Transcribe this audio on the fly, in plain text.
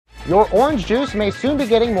Your orange juice may soon be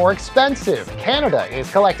getting more expensive. Canada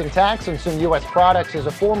is collecting tax on some U.S. products as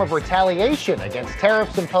a form of retaliation against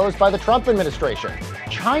tariffs imposed by the Trump administration.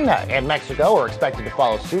 China and Mexico are expected to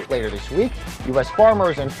follow suit later this week. U.S.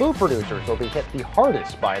 farmers and food producers will be hit the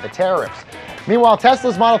hardest by the tariffs. Meanwhile,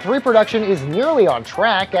 Tesla's Model 3 production is nearly on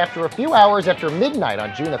track. After a few hours after midnight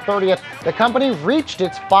on June the 30th, the company reached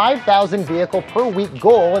its 5,000 vehicle per week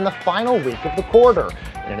goal in the final week of the quarter.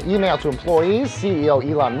 In an email to employees, CEO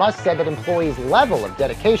Elon Musk said that employees' level of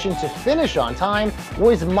dedication to finish on time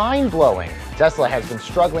was mind-blowing. Tesla has been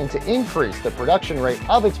struggling to increase the production rate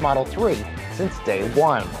of its Model 3 since day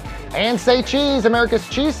one. And say cheese, America's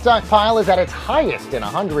cheese stockpile is at its highest in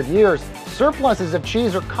 100 years. Surpluses of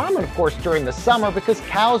cheese are common, of course, during the summer because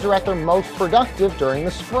cows are at their most productive during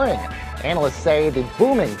the spring. Analysts say the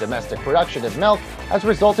booming domestic production of milk has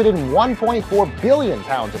resulted in 1.4 billion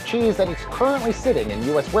pounds of cheese that is currently sitting in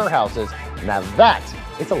U.S. warehouses. Now that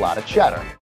is a lot of cheddar.